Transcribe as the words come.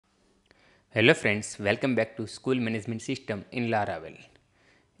Hello friends, welcome back to School Management System in Laravel.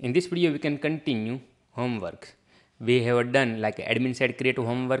 In this video we can continue homework. We have done like admin side create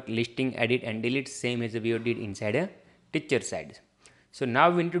homework, listing, edit and delete, same as we did inside a teacher side. So now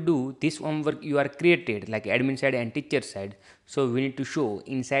we need to do this homework you are created like admin side and teacher side. So we need to show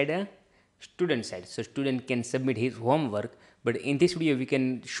inside a student side. So student can submit his homework, but in this video we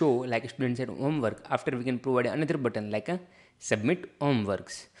can show like student side homework. After we can provide another button like a submit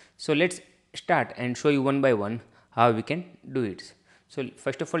homeworks. So let's start and show you one by one how we can do it. So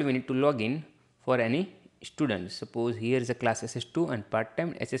first of all we need to log in for any student. Suppose here is a class SS2 and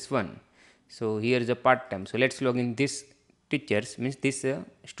part-time SS1. So here is a part-time. So let's log in this teachers means this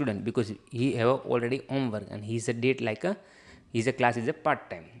student because he have already homework and he is a date like a his a class is a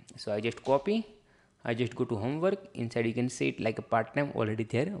part-time. So I just copy, I just go to homework, inside you can see it like a part-time already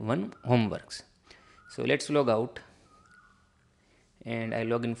there one homeworks. So let's log out and I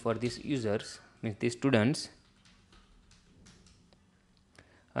log in for these users means these students,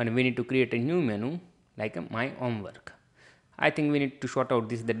 and we need to create a new menu like a my homework. I think we need to sort out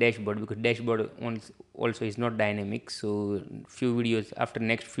this the dashboard because dashboard also is not dynamic. So few videos after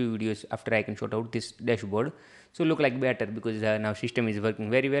next few videos after I can sort out this dashboard, so look like better because now system is working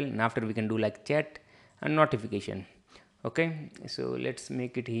very well, and after we can do like chat and notification. Okay, so let's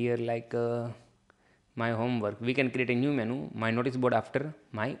make it here like my homework. We can create a new menu my notice board after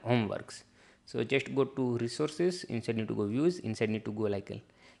my homeworks. So just go to resources, inside need to go views, inside need to go like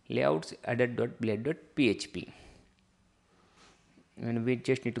layouts, added.blade.php, and we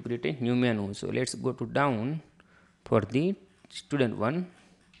just need to create a new menu. So let's go to down for the student one.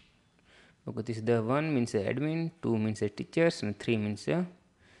 Okay, this is the one means admin, 2 means teachers, and 3 means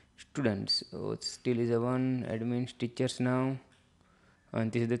students. So it still is a one admin teachers now,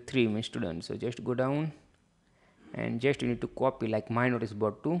 and this is the 3 means students. So just go down and just you need to copy like my notice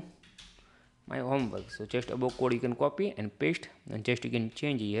board to my homework. So just above code you can copy and paste, and just you can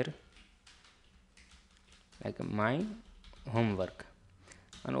change here like my homework,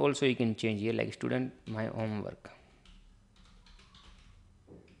 and also you can change here like student my homework.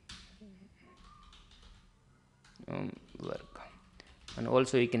 Work, and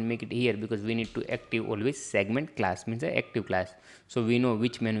also you can make it here because we need to active always segment class means the active class, so we know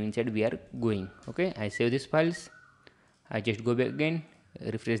which menu inside we are going. Okay, I save these files, I just go back again,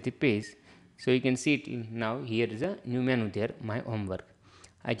 refresh the page, so you can see it now. Here is a new menu there my homework.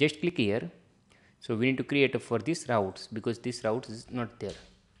 I just click here. So we need to create a for these routes because this routes is not there.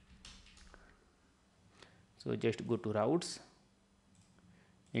 So just go to routes,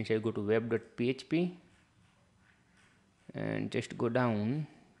 inside go to web.php and just go down.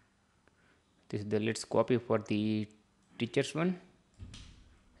 This is the let's copy for the teachers one,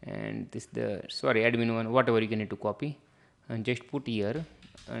 and this the sorry admin one, whatever you can need to copy, and just put here,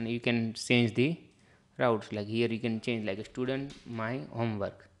 and you can change the routes like here you can change like a student my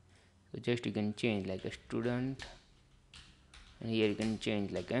homework. So just you can change like a student, and here you can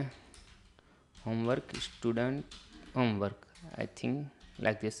change like a homework student homework. I think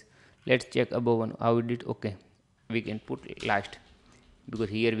like this. Let's check above one how we did. Okay, we can put last because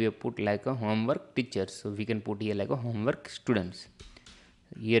here we have put like a homework teachers, so we can put here like a homework students.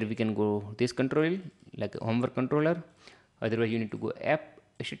 Here we can go this control like a homework controller, otherwise you need to go app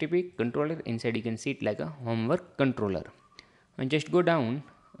http controller, inside you can see it like a homework controller, and just go down,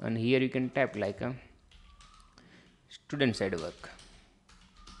 and here you can type like a student side work,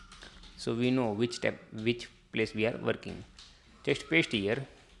 so we know which tab which place we are working. Just paste here,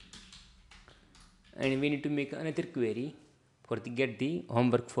 and we need to make another query for the get the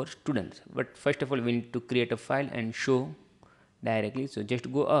homework for students, but first of all we need to create a file and show directly. So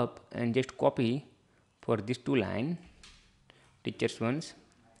just go up and just copy for these two line teachers ones,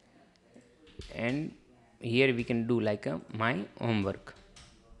 and here we can do like a my homework,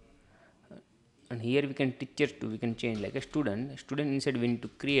 and here we can teachers too, we can change like a student inside we need to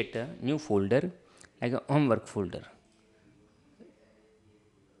create a new folder like a homework folder.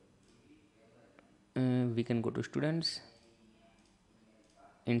 We can go to students,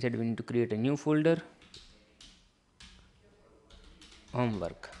 inside we need to create a new folder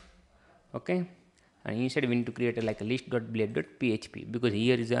homework. Okay, and inside we need to create a like a list.blade.php because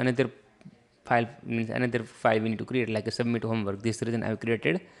here is another file means another file we need to create like a submit homework. This reason I have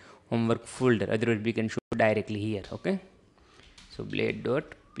created homework folder, otherwise we can show directly here. Okay, so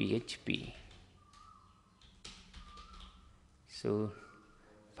blade.php. So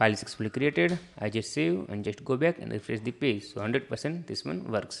file successfully created. I just save and just go back and refresh the page. So 100% this one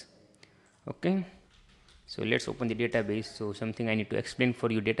works. Okay, so let's open the database. So something I need to explain for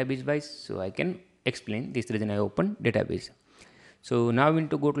you database wise, so I can explain this reason I open database. So now we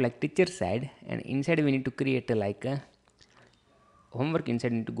need to go to like teacher side, and inside we need to create like a homework.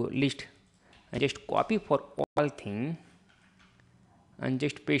 Inside need to go list and just copy for all thing and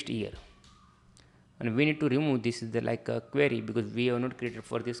just paste here. And we need to remove this is the like a query because we have not created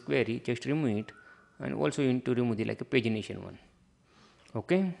for this query. Just remove it, and also you need to remove the like a pagination one.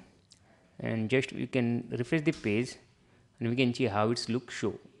 Okay, and just you can refresh the page and we can see how it's look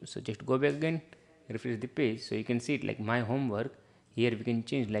show. So just go back again, refresh the page, so you can see it like my homework. Here we can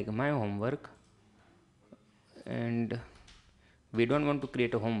change like my homework, and we don't want to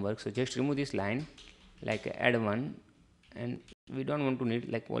create a homework, so just remove this line, like add one, and we don't want to need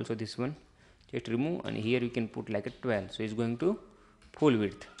like also this one, just remove, and here you can put like a 12, so it's going to full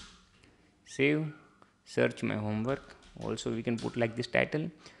width. Save, search my homework. Also we can put like this title,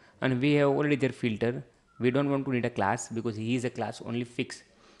 and we have already their filter. We don't want to need a class because he is a class only fix,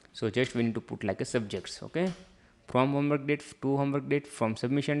 so just we need to put like a subjects. Okay, from homework date to homework date, from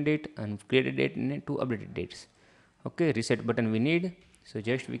submission date and created date to updated dates. Okay, reset button we need, so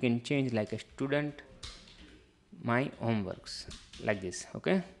just we can change like a student my homeworks like this.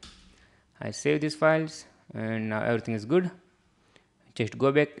 Okay, I save these files and now everything is good. Just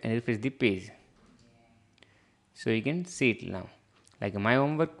go back and refresh the page, so you can see it now like my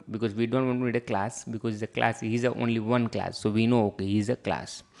homework, because we don't want to read a class because the class is only one class, so we know okay he is a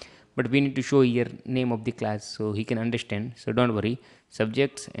class, but we need to show here name of the class so he can understand. So don't worry,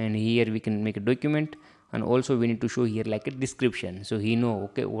 subjects, and here we can make a document, and also we need to show here like a description, so he know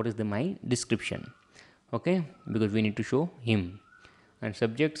okay what is the my description. Okay, because we need to show him. And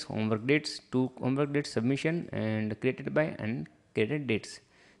subjects, homework dates, to homework dates, submission, and created by and created dates.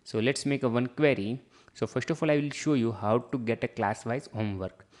 So let's make a one query. So first of all I will show you how to get a class wise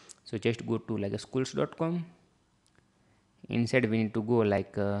homework. So just go to like a schools.com. Inside we need to go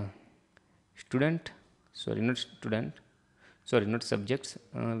like student, sorry not student, sorry not subjects,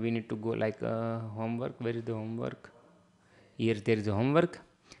 we need to go like homework. Where is the homework? Here there is a homework,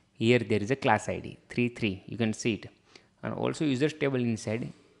 here there is a class id 33, you can see it, and also users table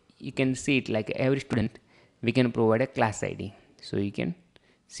inside you can see it like every student we can provide a class id, so you can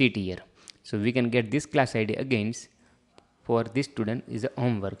see it here. So we can get this class id against for this student is a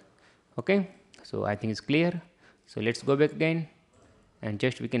homework. Okay, so I think it's clear. So let's go back again, and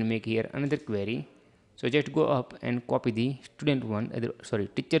just we can make here another query. So just go up and copy the student one, sorry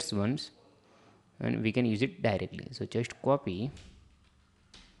teachers ones, and we can use it directly. So just copy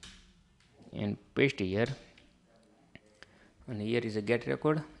and paste here, and here is a get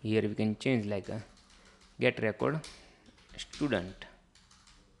record. Here we can change like a get record student,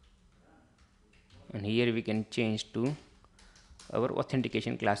 and here we can change to our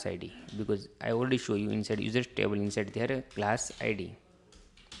authentication class id, because I already show you inside users table inside there class id.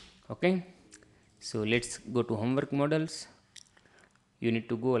 Okay, so let's go to homework models. You need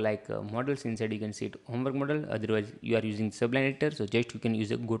to go like models, inside you can see it homework model, otherwise you are using sublime editor, so just you can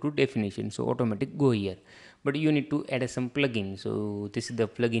use a go to definition, so automatic go here. But you need to add some plugin, so this is the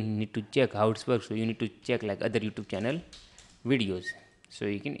plugin you need to check how it works. So you need to check like other YouTube channel videos, so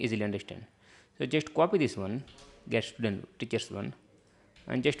you can easily understand. So just copy this one, get student teachers one,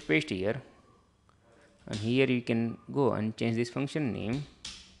 and just paste here, and here you can go and change this function name,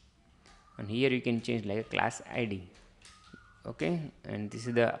 and here you can change like a class id. Okay, and this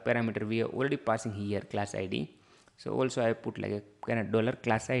is the parameter we are already passing here, class id. So also I put like a kind of dollar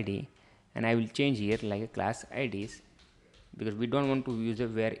class id, and I will change here like a class ids, because we don't want to use a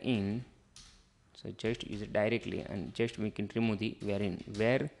where in, so just use it directly, and just we can remove the where in,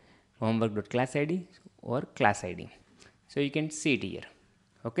 where homework.class id or class id, so you can see it here.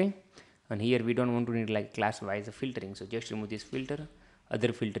 Okay, and here we don't want to need like class wise filtering, so just remove this filter.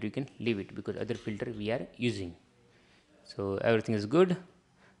 Other filter you can leave it, because other filter we are using. So everything is good.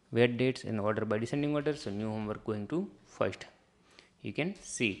 Wait dates in order by descending order, so new homework going to first, you can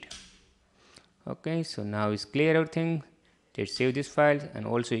see it. Okay, so now is clear everything. Just save this file, and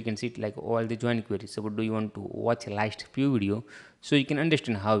also you can see it like all the join queries. So do you want to watch last few video, so you can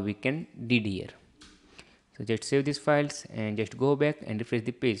understand how we can did here. So just save these files and just go back and refresh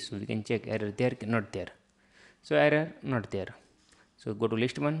the page, so we can check error there, not there. So error not there, so go to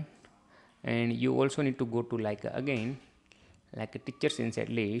list one, and you also need to go to like again like a teachers inside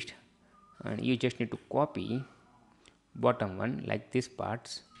list, and you just need to copy bottom one like this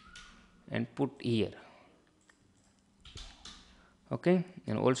parts and put here. Okay,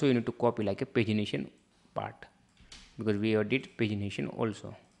 and also you need to copy like a pagination part, because we have did pagination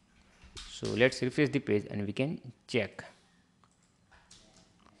also. So let's refresh the page and we can check.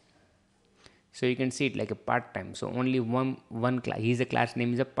 So you can see it like a part-time, so only one class, his class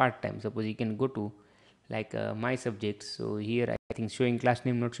name is a part-time. Suppose you can go to like my subject. So here I think showing class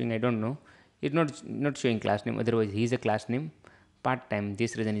name, not showing, I don't know, it's not showing class name, otherwise he is a class name part time.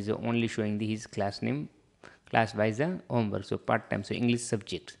 This reason is only showing his class name class wise the homework. So part time, so English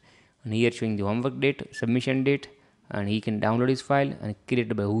subjects, and here showing the homework date, submission date, and he can download his file and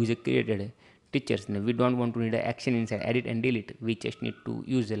created by who is created teachers. Now we don't want to need a action inside edit and delete, we just need to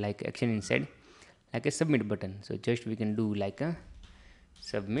use a like action inside like a submit button. So just we can do like a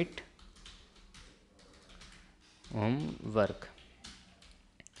submit homework,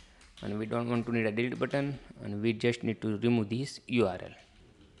 and we don't want to need a delete button, and we just need to remove this URL.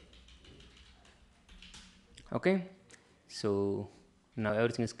 Okay, so now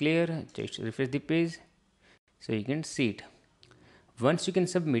everything is clear. Just refresh the page so you can see it. Once you can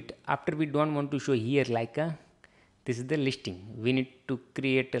submit, after we don't want to show here like a this is the listing, we need to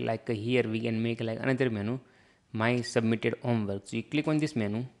create like a here we can make like another menu, my submitted homework. So you click on this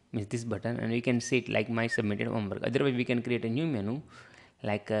menu, means this button, and you can see it like my submitted homework. Otherwise we can create a new menu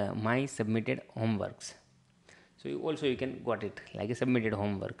like my submitted homeworks. So you can got it like a submitted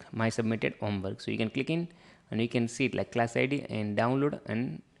homework, my submitted homework. So you can click in and you can see it like class ID and download,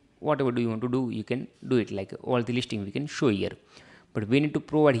 and whatever do you want to do you can do it, like all the listing we can show here. But we need to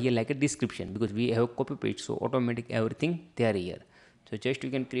provide here like a description because we have copy paste, so automatic everything there here. So just you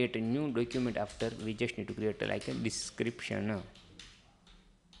can create a new document. After we just need to create like a description,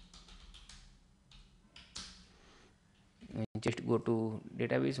 and just go to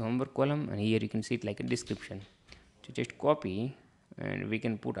database homework column, and here you can see it like a description. So just copy and we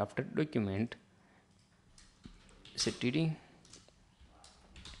can put after document ctd,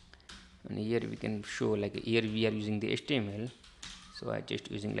 and here we can show like here we are using the HTML. So I just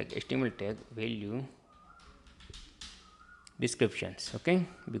using like HTML tag value descriptions. Okay,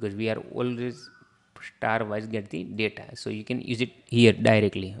 because we are always star wise get the data, so you can use it here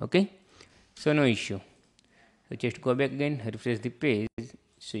directly. Okay, so no issue. So just go back again, refresh the page,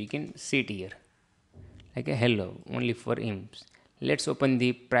 so you can see it here like a hello only for imps. Let's open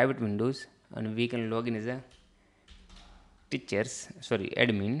the private windows and we can log in as a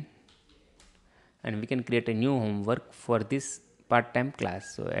admin, and we can create a new homework for this part-time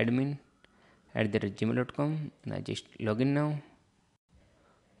class. So admin at the gmail.com, and I just log in now.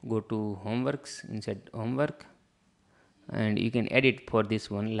 Go to homeworks, inside homework, and you can edit for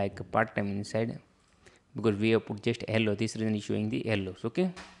this one like a part-time inside, because we have put just hello, this reason is showing the hellos.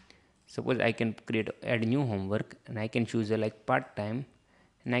 Okay, suppose I can add new homework, and I can choose a like part-time,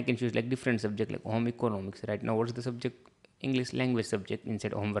 and I can choose like different subject like home economics. Right now what's the subject? English language subject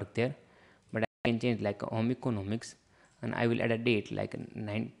inside homework there, but I can change like home economics, and I will add a date like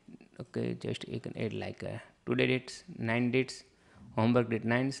 9. Okay, just you can add like today dates, 9 dates, homework date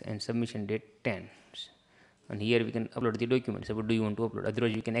 9s, and submission date 10. And here we can upload the documents. So what do you want to upload?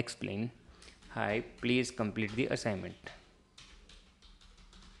 Otherwise you can explain, hi, please complete the assignment.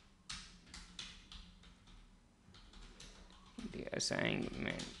 The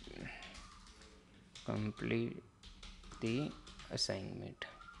assignment, complete the assignment.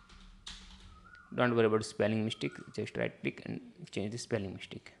 Don't worry about spelling mistake, just right click and change the spelling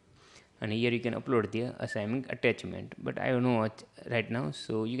mistake. And here you can upload the assignment attachment, but I don't know what right now,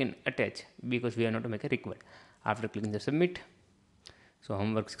 so you can attach because we are not to make a required. After clicking the submit, so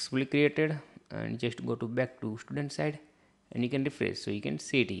homework successfully created, and just go to back to student side and you can refresh, so you can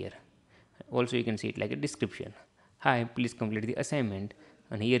see it here. Also you can see it like a description, hi, please complete the assignment,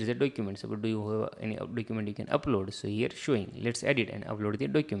 and here is a document. So do you have any document you can upload? So here showing, let's edit and upload the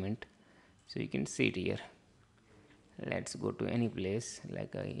document. So you can see it here. Let's go to any place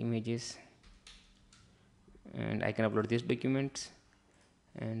like images, and I can upload these documents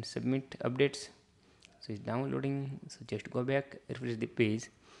and submit updates. So it's downloading, so just go back, refresh the page,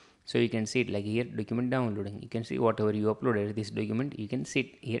 so you can see it like here document downloading. You can see whatever you uploaded this document, you can see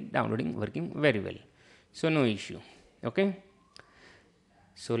it here downloading, working very well, so no issue. Okay,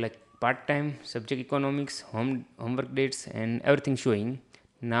 so like part-time, subject economics, homework dates, and everything showing.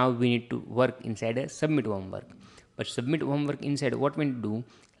 Now we need to work inside a submit homework. But submit homework inside, what we need to do,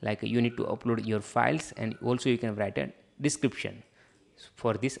 like you need to upload your files, and also you can write a description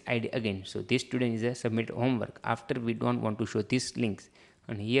for this ID again. So this student is a submit homework. After we don't want to show these links,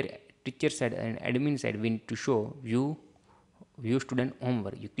 and here teacher side and admin side we need to show view student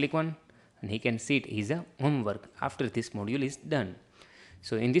homework. You click on, and he can see it is a homework after this module is done.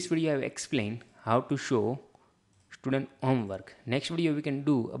 So in this video I have explained how to show student homework. Next video we can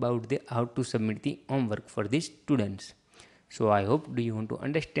do about the how to submit the homework for the students. So I hope do you want to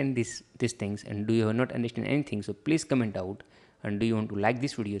understand these things, and do you not understand anything, so please comment out. And do you want to like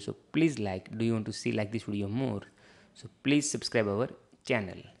this video, so please like. Do you want to see like this video more, so please subscribe our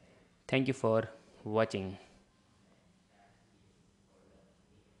channel. Thank you for watching.